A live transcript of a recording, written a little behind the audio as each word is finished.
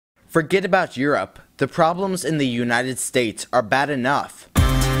Forget about Europe. The problems in the United States are bad enough.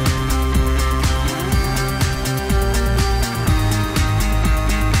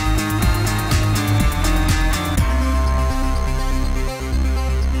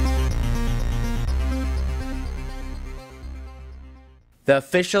 The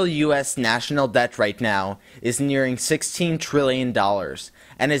official U.S. national debt right now is nearing $16 trillion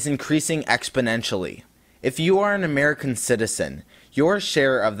and is increasing exponentially. If you are an American citizen, your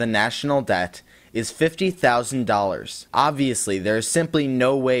share of the national debt is $50,000. Obviously, there is simply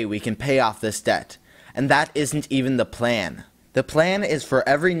no way we can pay off this debt, and that isn't even the plan. The plan is for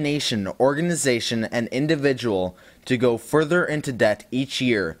every nation, organization, and individual to go further into debt each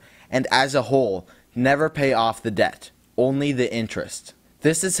year, and as a whole, never pay off the debt, only the interest.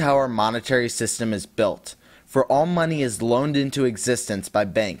 This is how our monetary system is built, for all money is loaned into existence by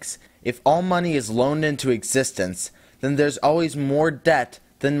banks. If all money is loaned into existence, then there's always more debt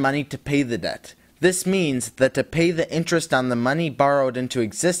than money to pay the debt. This means that to pay the interest on the money borrowed into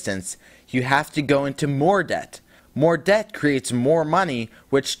existence, you have to go into more debt. More debt creates more money,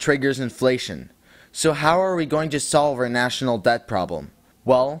 which triggers inflation. So how are we going to solve our national debt problem?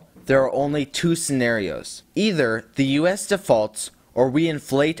 Well, there are only two scenarios. Either the US defaults, or we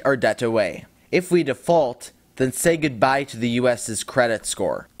inflate our debt away. If we default, then say goodbye to the US's credit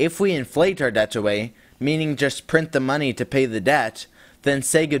score. If we inflate our debt away, meaning just print the money to pay the debt, then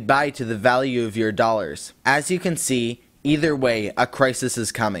say goodbye to the value of your dollars. As you can see, either way, a crisis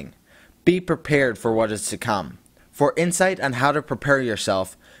is coming. Be prepared for what is to come. For insight on how to prepare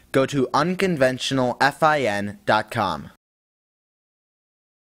yourself, go to unconventionalfin.com.